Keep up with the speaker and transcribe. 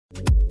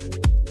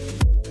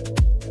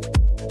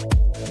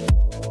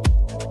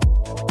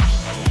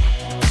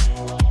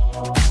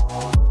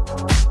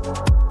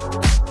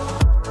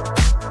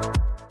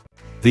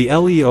The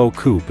LEO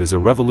Coupe is a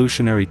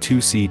revolutionary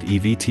two-seat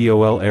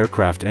eVTOL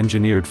aircraft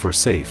engineered for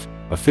safe,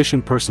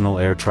 efficient personal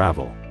air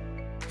travel.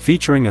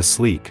 Featuring a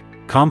sleek,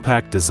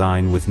 compact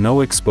design with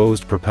no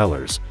exposed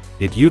propellers,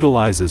 it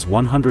utilizes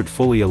 100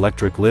 fully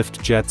electric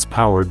lift jets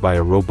powered by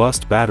a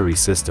robust battery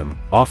system,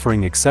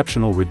 offering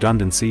exceptional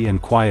redundancy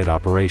and quiet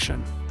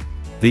operation.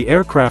 The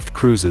aircraft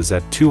cruises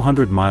at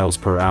 200 miles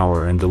per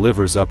hour and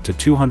delivers up to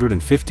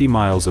 250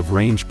 miles of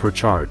range per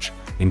charge,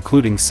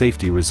 including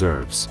safety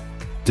reserves.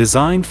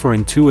 Designed for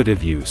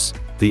intuitive use,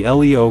 the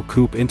LEO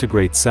Coupe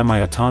integrates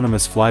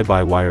semi-autonomous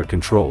fly-by-wire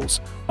controls,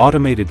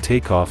 automated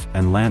takeoff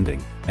and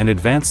landing, and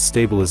advanced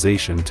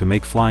stabilization to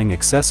make flying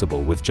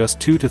accessible with just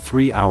 2 to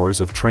 3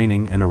 hours of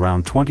training and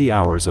around 20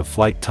 hours of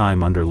flight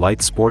time under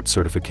light sport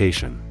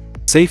certification.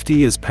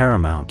 Safety is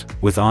paramount,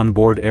 with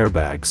onboard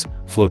airbags,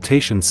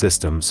 flotation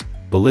systems,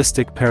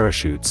 ballistic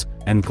parachutes,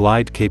 and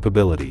glide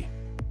capability.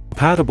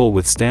 Compatible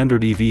with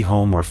standard EV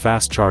home or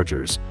fast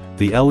chargers,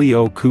 the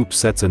LEO Coupe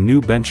sets a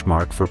new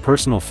benchmark for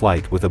personal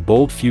flight with a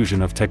bold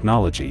fusion of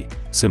technology,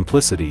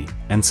 simplicity,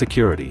 and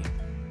security.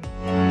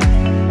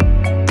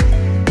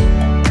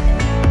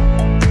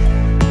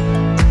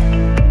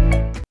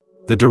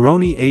 The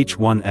Doroni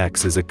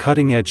H1-X is a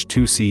cutting-edge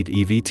two-seat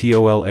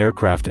eVTOL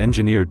aircraft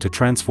engineered to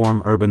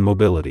transform urban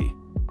mobility.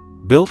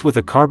 Built with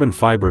a carbon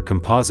fiber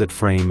composite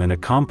frame and a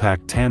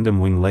compact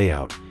tandem wing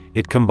layout,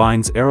 it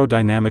combines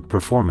aerodynamic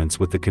performance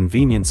with the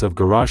convenience of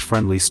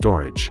garage-friendly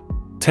storage.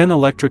 10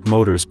 electric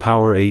motors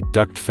power 8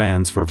 duct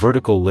fans for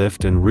vertical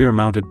lift and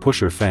rear-mounted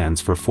pusher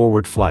fans for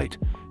forward flight,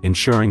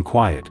 ensuring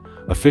quiet,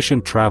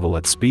 efficient travel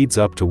at speeds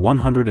up to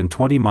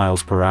 120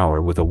 miles per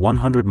hour with a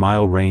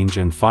 100-mile range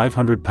and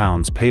 500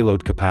 pounds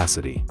payload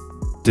capacity.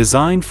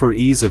 Designed for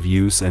ease of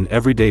use and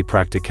everyday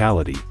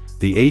practicality,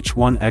 the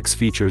H1-X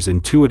features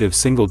intuitive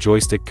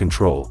single-joystick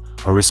control,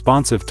 a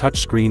responsive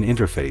touchscreen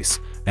interface,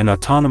 and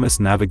autonomous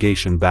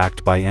navigation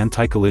backed by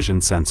anti-collision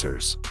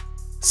sensors.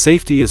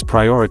 Safety is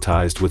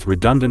prioritized with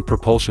redundant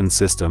propulsion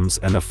systems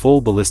and a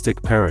full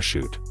ballistic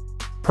parachute.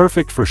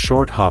 Perfect for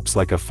short hops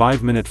like a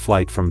 5-minute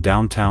flight from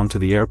downtown to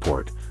the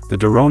airport, the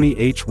Doroni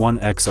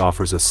H1-X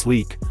offers a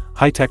sleek,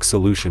 high-tech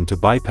solution to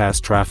bypass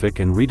traffic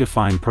and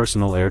redefine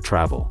personal air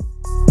travel.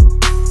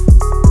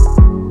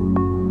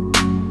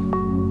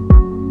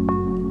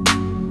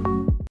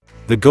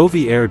 The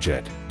Govy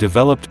Airjet,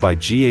 developed by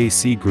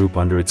GAC Group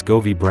under its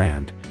Govy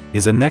brand,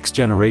 is a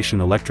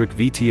next-generation electric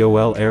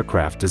VTOL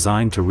aircraft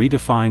designed to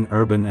redefine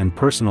urban and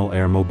personal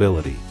air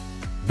mobility.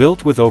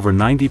 Built with over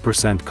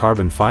 90%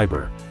 carbon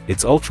fiber,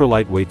 its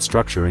ultra-lightweight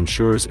structure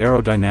ensures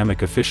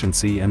aerodynamic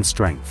efficiency and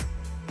strength.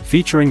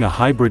 Featuring a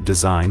hybrid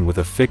design with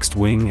a fixed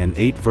wing and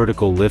 8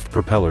 vertical lift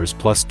propellers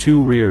plus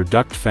 2 rear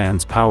duct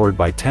fans powered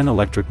by 10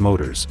 electric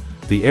motors,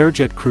 the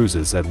Airjet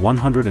cruises at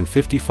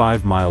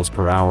 155 miles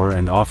per hour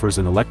and offers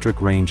an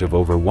electric range of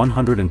over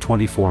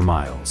 124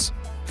 miles.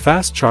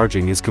 Fast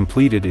charging is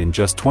completed in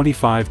just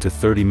 25 to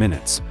 30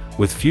 minutes,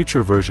 with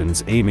future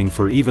versions aiming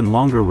for even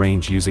longer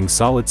range using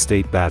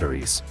solid-state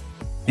batteries.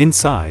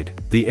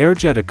 Inside, the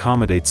Airjet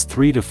accommodates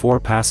 3 to 4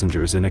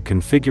 passengers in a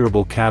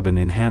configurable cabin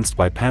enhanced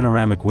by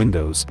panoramic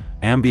windows,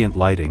 ambient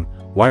lighting,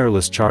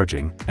 wireless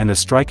charging, and a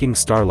striking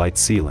starlight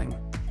ceiling.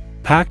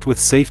 Packed with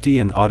safety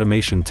and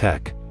automation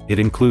tech, it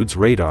includes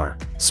radar,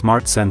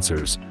 smart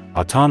sensors,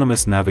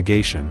 autonomous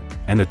navigation,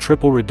 and a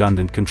triple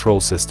redundant control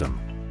system.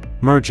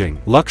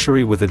 Merging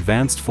luxury with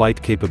advanced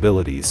flight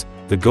capabilities,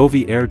 the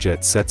Govy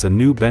Airjet sets a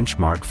new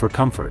benchmark for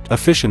comfort,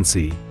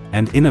 efficiency,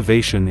 and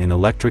innovation in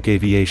electric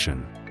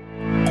aviation.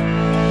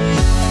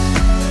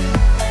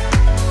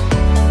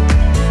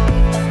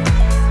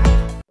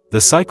 The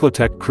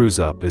CycloTech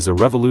CruiseUp is a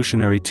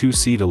revolutionary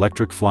two-seat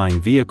electric flying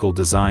vehicle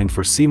designed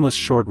for seamless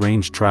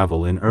short-range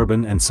travel in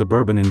urban and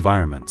suburban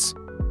environments.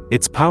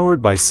 It's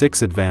powered by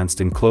 6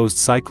 advanced enclosed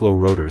cyclo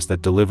rotors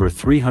that deliver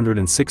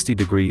 360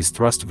 degrees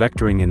thrust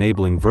vectoring,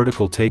 enabling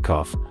vertical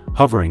takeoff,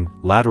 hovering,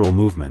 lateral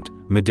movement,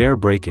 mid-air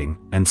braking,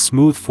 and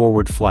smooth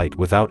forward flight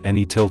without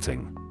any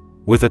tilting.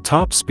 With a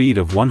top speed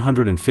of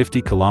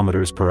 150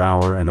 km per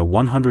hour and a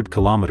 100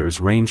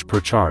 km range per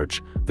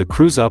charge, the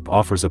CruiseUp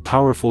offers a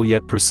powerful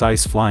yet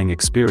precise flying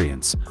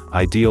experience,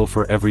 ideal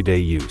for everyday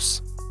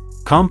use.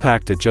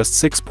 Compact at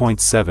just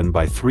 6.7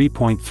 by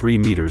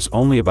 3.3 meters,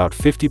 only about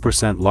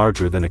 50%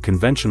 larger than a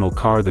conventional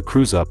car, the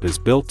CruiseUp is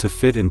built to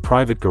fit in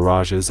private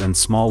garages and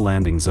small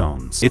landing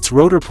zones. Its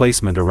rotor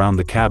placement around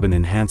the cabin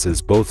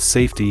enhances both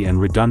safety and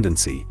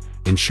redundancy,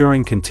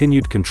 ensuring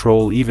continued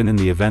control even in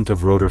the event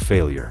of rotor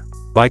failure.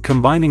 By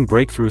combining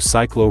breakthrough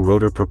cyclo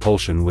rotor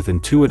propulsion with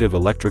intuitive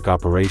electric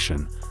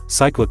operation,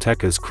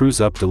 CycloTech's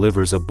CruiseUp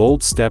delivers a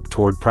bold step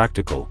toward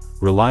practical,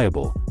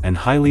 reliable, and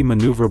highly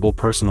maneuverable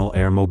personal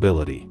air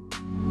mobility.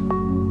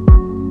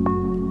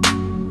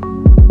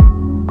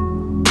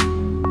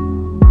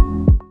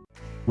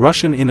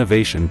 Russian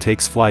innovation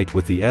takes flight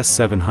with the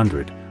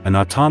S-700, an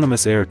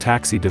autonomous air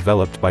taxi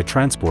developed by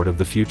Transport of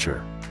the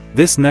Future.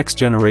 This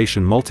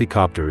next-generation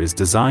multicopter is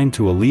designed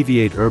to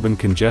alleviate urban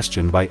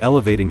congestion by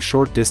elevating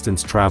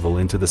short-distance travel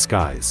into the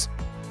skies.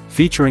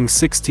 Featuring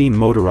 16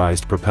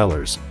 motorized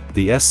propellers,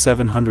 the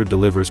S700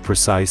 delivers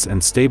precise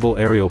and stable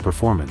aerial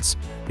performance,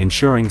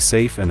 ensuring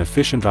safe and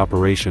efficient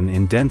operation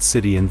in dense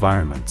city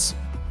environments.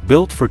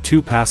 Built for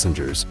 2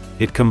 passengers,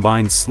 it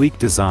combines sleek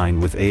design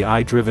with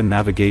AI-driven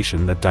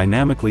navigation that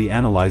dynamically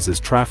analyzes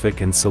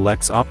traffic and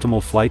selects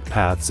optimal flight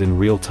paths in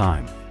real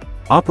time.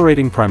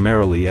 Operating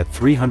primarily at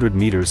 300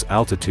 meters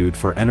altitude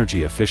for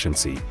energy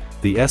efficiency,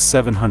 the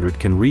S700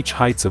 can reach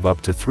heights of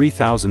up to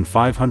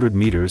 3,500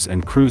 meters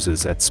and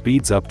cruises at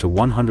speeds up to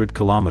 100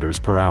 kilometers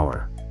per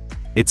hour.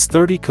 Its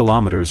 30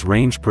 kilometers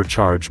range per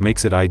charge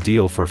makes it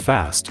ideal for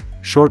fast,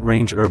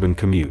 short-range urban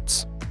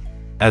commutes.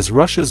 As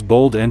Russia's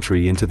bold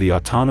entry into the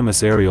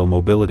autonomous aerial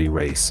mobility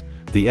race,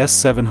 the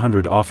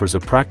S700 offers a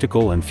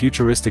practical and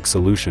futuristic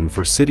solution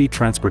for city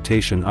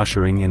transportation,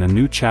 ushering in a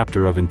new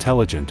chapter of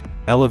intelligent,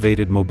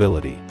 elevated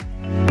mobility.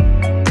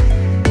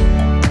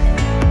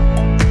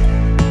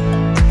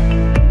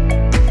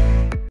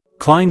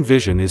 Klein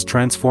Vision is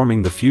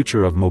transforming the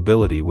future of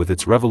mobility with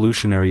its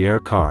revolutionary air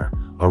car,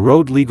 a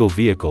road-legal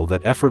vehicle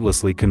that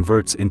effortlessly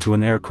converts into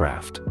an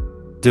aircraft.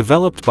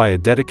 Developed by a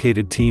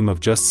dedicated team of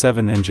just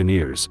 7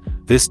 engineers,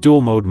 this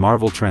dual-mode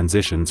marvel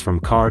transitions from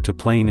car to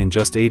plane in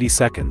just 80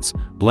 seconds,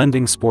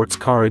 blending sports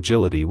car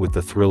agility with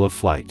the thrill of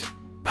flight.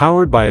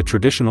 Powered by a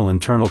traditional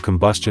internal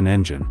combustion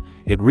engine,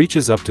 it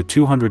reaches up to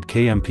 200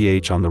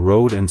 km/h on the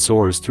road and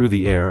soars through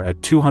the air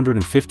at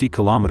 250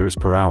 km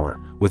per hour,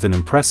 with an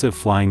impressive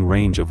flying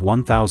range of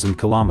 1,000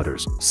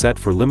 km, set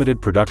for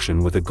limited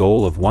production with a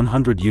goal of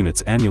 100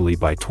 units annually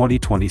by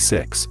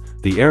 2026.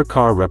 The air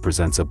car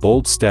represents a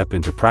bold step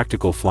into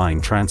practical flying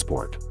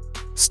transport.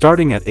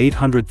 Starting at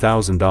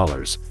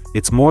 $800,000,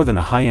 it's more than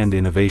a high-end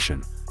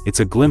innovation, it's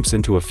a glimpse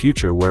into a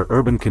future where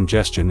urban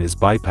congestion is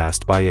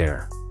bypassed by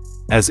air.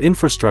 As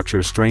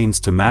infrastructure strains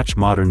to match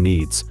modern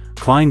needs,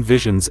 Klein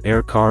Vision's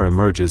air car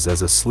emerges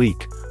as a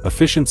sleek,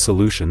 efficient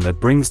solution that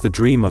brings the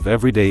dream of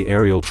everyday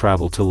aerial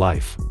travel to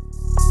life.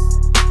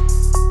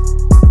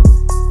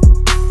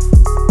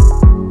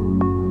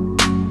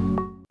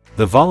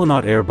 The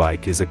Volonaut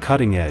Airbike is a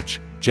cutting-edge,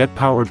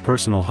 jet-powered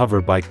personal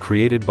hover bike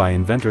created by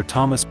inventor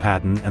Thomas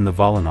Patton and the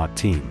Volonaut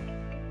team.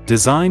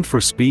 Designed for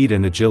speed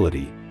and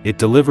agility, it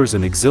delivers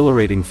an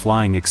exhilarating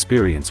flying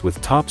experience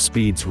with top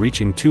speeds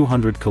reaching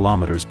 200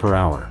 km per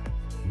hour.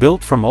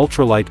 Built from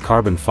ultralight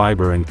carbon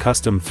fiber and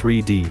custom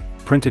 3D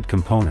printed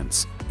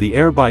components, the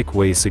airbike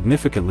weighs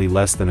significantly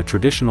less than a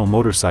traditional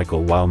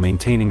motorcycle while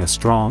maintaining a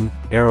strong,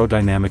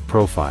 aerodynamic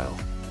profile.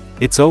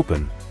 Its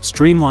open,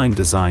 streamlined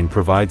design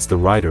provides the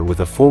rider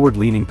with a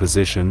forward-leaning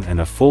position and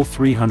a full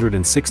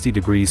 360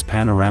 degrees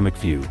panoramic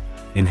view,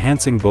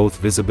 enhancing both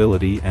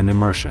visibility and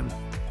immersion.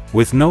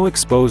 With no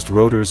exposed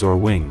rotors or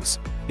wings,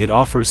 it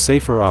offers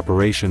safer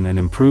operation and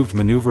improved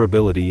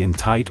maneuverability in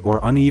tight or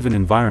uneven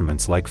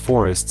environments like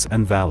forests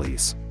and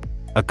valleys.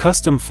 A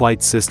custom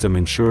flight system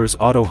ensures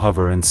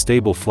auto-hover and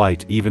stable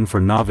flight even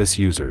for novice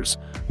users,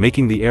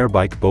 making the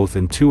airbike both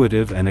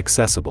intuitive and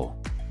accessible.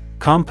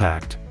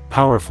 Compact,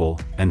 powerful,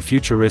 and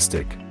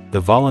futuristic, the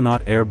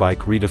Volonaut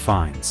Airbike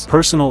redefines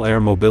personal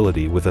air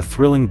mobility with a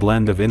thrilling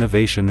blend of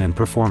innovation and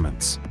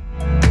performance.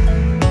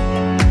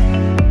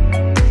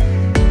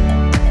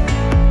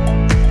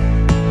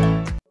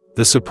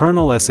 The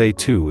Supernal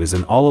S-A2 is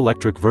an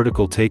all-electric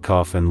vertical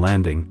takeoff and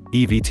landing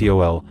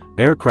 (eVTOL)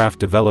 aircraft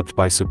developed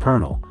by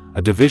Supernal,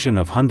 a division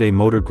of Hyundai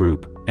Motor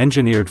Group,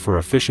 engineered for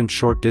efficient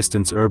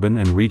short-distance urban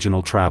and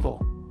regional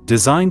travel.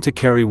 Designed to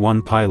carry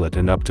 1 pilot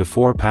and up to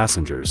 4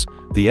 passengers,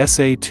 the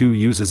SA2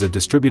 uses a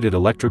distributed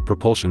electric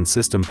propulsion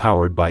system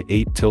powered by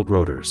 8 tilt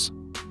rotors.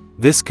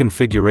 This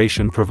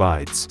configuration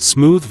provides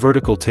smooth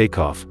vertical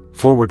takeoff,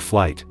 forward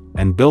flight,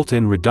 and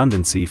built-in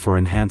redundancy for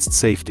enhanced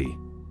safety.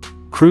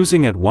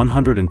 Cruising at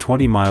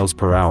 120 miles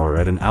per hour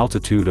at an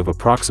altitude of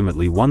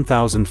approximately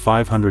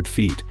 1,500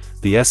 feet,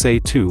 the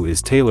SA2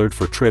 is tailored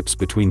for trips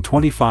between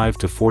 25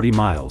 to 40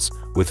 miles,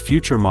 with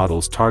future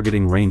models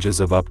targeting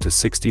ranges of up to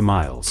 60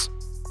 miles.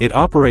 It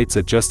operates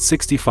at just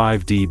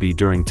 65 dB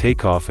during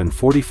takeoff and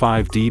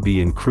 45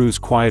 dB in cruise,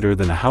 quieter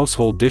than a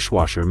household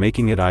dishwasher,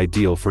 making it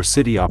ideal for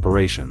city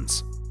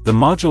operations. The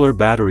modular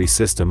battery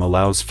system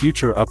allows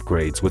future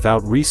upgrades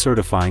without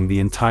recertifying the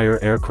entire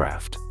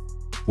aircraft.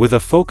 With a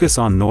focus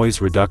on noise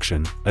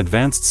reduction,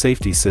 advanced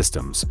safety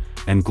systems,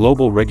 and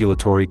global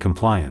regulatory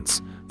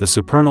compliance, the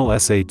Supernal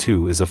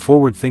SA2 is a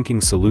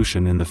forward-thinking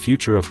solution in the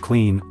future of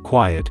clean,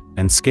 quiet,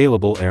 and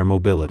scalable air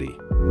mobility.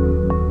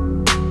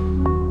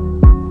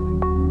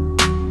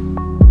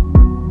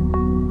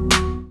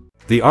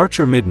 The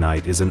Archer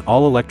Midnight is an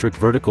all-electric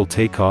vertical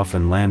takeoff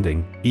and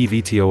landing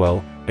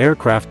 (eVTOL)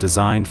 aircraft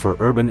designed for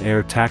urban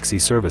air taxi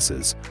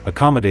services,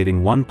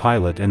 accommodating 1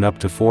 pilot and up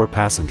to 4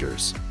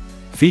 passengers.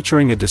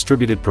 Featuring a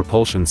distributed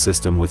propulsion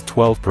system with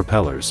 12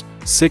 propellers,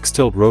 6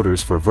 tilt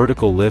rotors for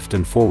vertical lift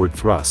and forward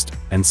thrust,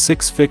 and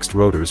 6 fixed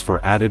rotors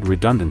for added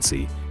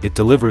redundancy, it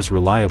delivers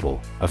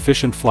reliable,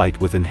 efficient flight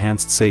with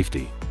enhanced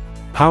safety.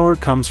 Power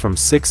comes from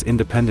 6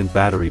 independent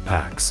battery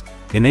packs,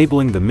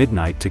 enabling the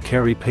Midnight to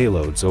carry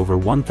payloads over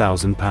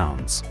 1,000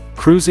 pounds.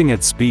 Cruising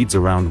at speeds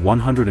around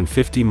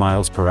 150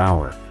 miles per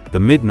hour, the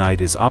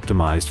Midnight is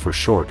optimized for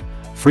short,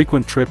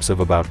 frequent trips of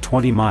about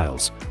 20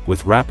 miles,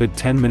 with rapid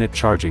 10-minute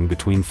charging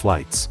between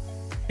flights.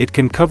 It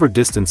can cover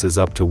distances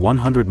up to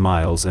 100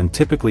 miles and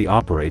typically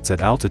operates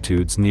at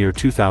altitudes near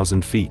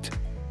 2,000 feet.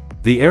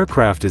 The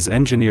aircraft is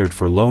engineered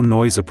for low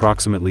noise,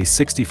 approximately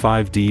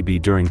 65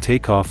 dB during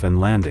takeoff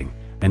and landing,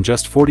 and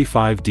just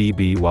 45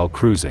 dB while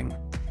cruising.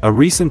 A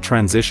recent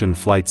transition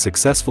flight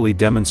successfully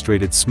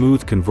demonstrated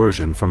smooth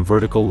conversion from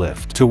vertical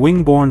lift to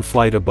wing-borne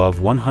flight above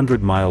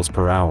 100 miles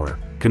per hour,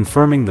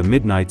 confirming the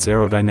Midnight's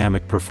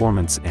aerodynamic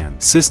performance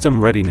and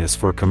system readiness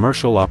for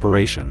commercial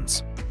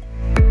operations.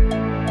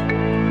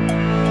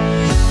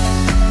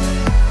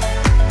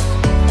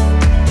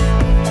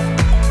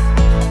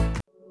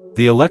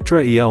 The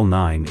Electra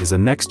EL9 is a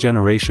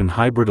next-generation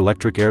hybrid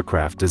electric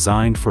aircraft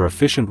designed for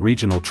efficient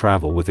regional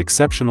travel with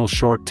exceptional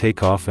short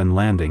takeoff and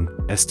landing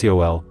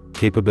 (STOL)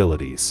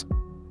 capabilities.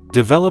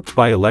 Developed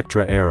by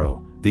Electra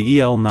Aero, the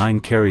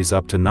EL9 carries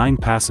up to 9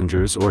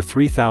 passengers or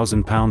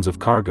 3,000 pounds of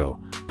cargo,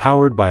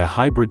 powered by a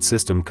hybrid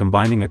system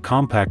combining a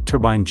compact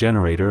turbine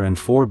generator and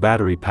 4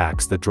 battery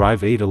packs that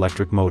drive 8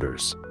 electric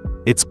motors.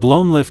 Its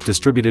blown-lift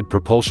distributed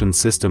propulsion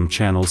system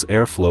channels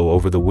airflow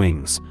over the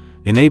wings,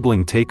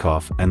 enabling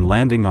takeoff and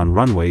landing on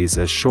runways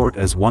as short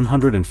as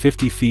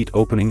 150 feet,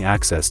 opening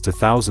access to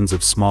thousands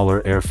of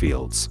smaller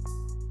airfields.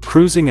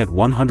 Cruising at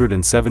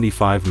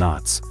 175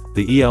 knots,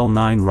 the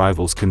EL9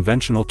 rivals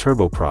conventional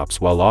turboprops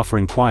while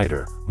offering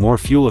quieter, more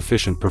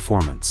fuel-efficient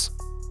performance.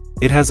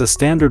 It has a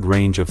standard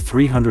range of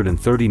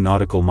 330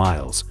 nautical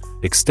miles,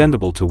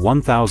 extendable to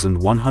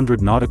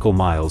 1,100 nautical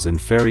miles in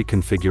ferry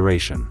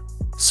configuration.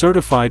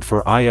 Certified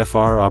for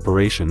IFR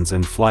operations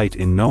and flight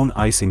in known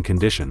icing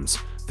conditions,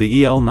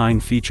 the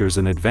EL9 features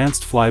an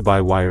advanced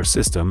fly-by-wire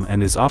system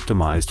and is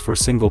optimized for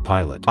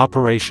single-pilot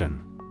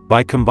operation.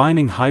 By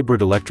combining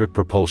hybrid electric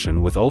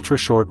propulsion with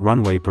ultra-short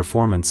runway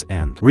performance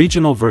and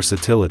regional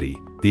versatility,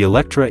 the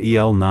Electra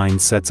EL9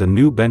 sets a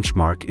new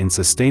benchmark in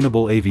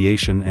sustainable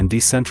aviation and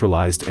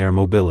decentralized air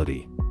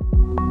mobility.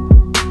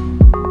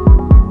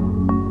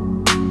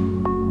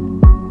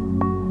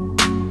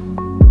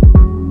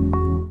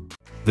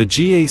 The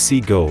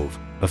GOVE,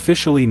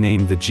 officially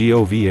named the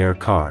Govy Air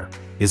Car,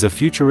 is a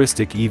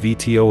futuristic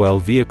eVTOL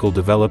vehicle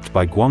developed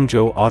by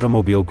Guangzhou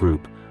Automobile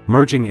Group,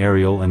 merging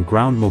aerial and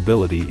ground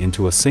mobility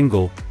into a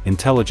single,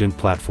 intelligent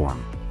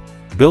platform.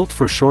 Built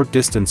for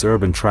short-distance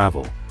urban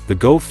travel, the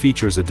GOVE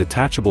features a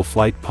detachable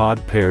flight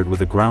pod paired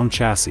with a ground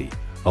chassis,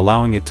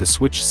 allowing it to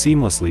switch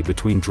seamlessly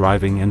between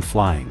driving and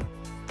flying.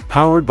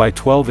 Powered by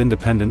 12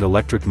 independent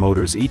electric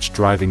motors, each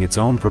driving its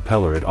own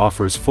propeller, it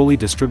offers fully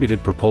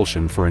distributed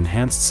propulsion for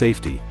enhanced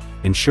safety,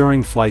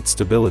 ensuring flight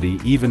stability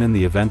even in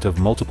the event of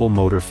multiple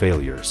motor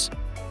failures.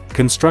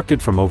 Constructed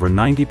from over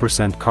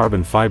 90%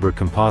 carbon fiber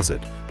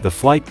composite, the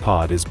flight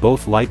pod is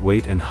both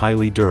lightweight and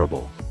highly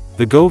durable.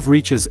 The GOVE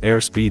reaches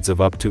airspeeds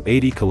of up to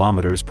 80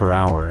 km per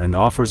hour and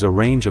offers a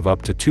range of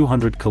up to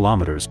 200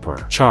 km per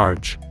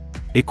charge.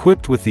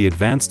 Equipped with the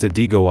advanced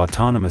Adigo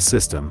autonomous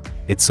system,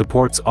 it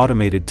supports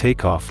automated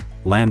takeoff,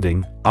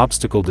 landing,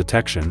 obstacle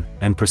detection,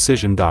 and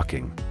precision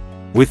docking.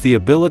 With the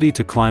ability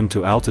to climb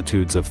to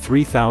altitudes of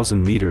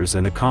 3,000 meters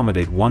and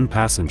accommodate 1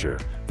 passenger,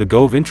 the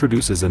GOVE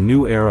introduces a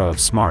new era of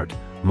smart,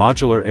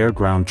 modular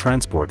air-ground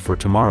transport for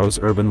tomorrow's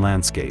urban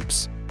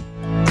landscapes.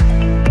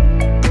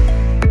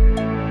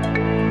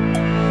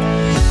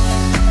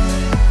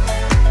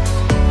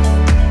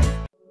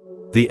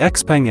 The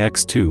XPeng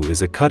X2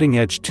 is a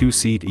cutting-edge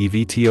 2-seat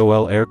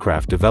eVTOL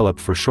aircraft developed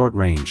for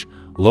short-range,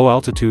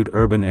 low-altitude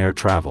urban air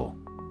travel.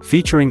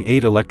 Featuring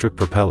 8 electric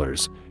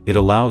propellers, it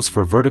allows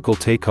for vertical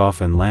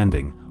takeoff and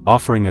landing,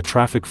 offering a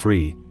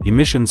traffic-free,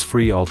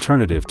 emissions-free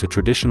alternative to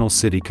traditional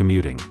city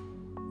commuting.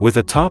 With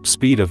a top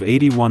speed of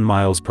 81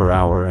 miles per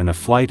hour and a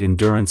flight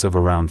endurance of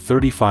around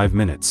 35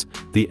 minutes,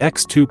 the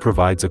X2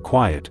 provides a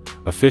quiet,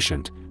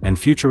 efficient, and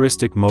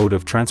futuristic mode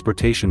of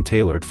transportation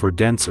tailored for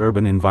dense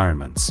urban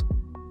environments.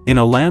 In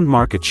a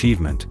landmark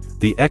achievement,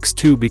 the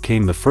X2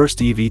 became the first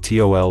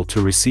eVTOL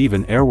to receive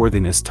an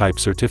airworthiness type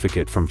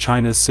certificate from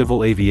China's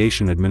Civil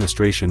Aviation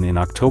Administration in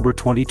October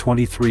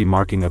 2023,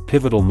 marking a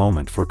pivotal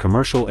moment for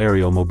commercial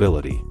aerial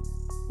mobility.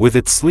 With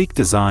its sleek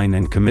design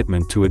and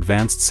commitment to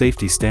advanced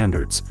safety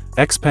standards,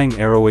 XPeng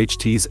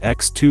Aerojet's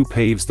X2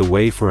 paves the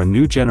way for a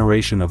new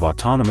generation of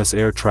autonomous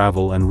air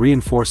travel and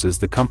reinforces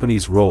the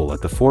company's role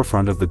at the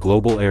forefront of the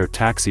global air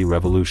taxi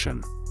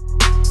revolution.